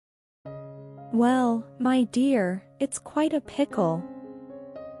Well, my dear, it's quite a pickle.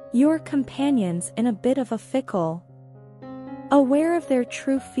 Your companion's in a bit of a fickle, aware of their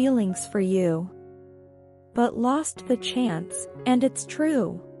true feelings for you, but lost the chance, and it's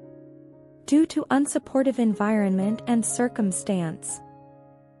true. Due to unsupportive environment and circumstance,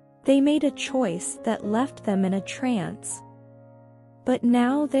 they made a choice that left them in a trance. But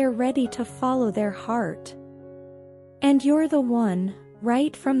now they're ready to follow their heart. And you're the one,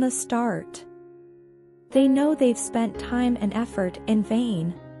 right from the start. They know they've spent time and effort in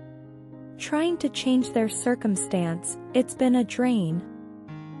vain, trying to change their circumstance. It's been a drain.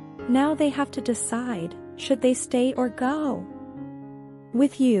 Now they have to decide, should they stay or go?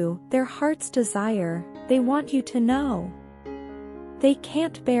 With you, their heart's desire, they want you to know. They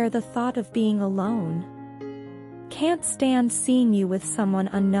can't bear the thought of being alone. Can't stand seeing you with someone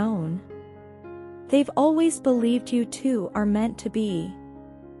unknown. They've always believed you two are meant to be.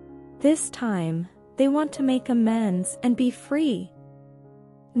 This time, they want to make amends and be free.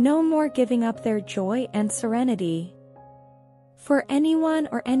 No more giving up their joy and serenity. For anyone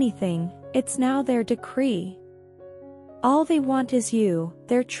or anything, it's now their decree. All they want is you,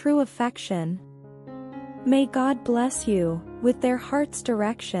 their true affection. May God bless you with their heart's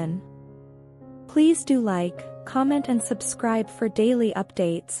direction. Please do like, comment and subscribe for daily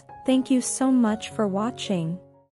updates. Thank you so much for watching.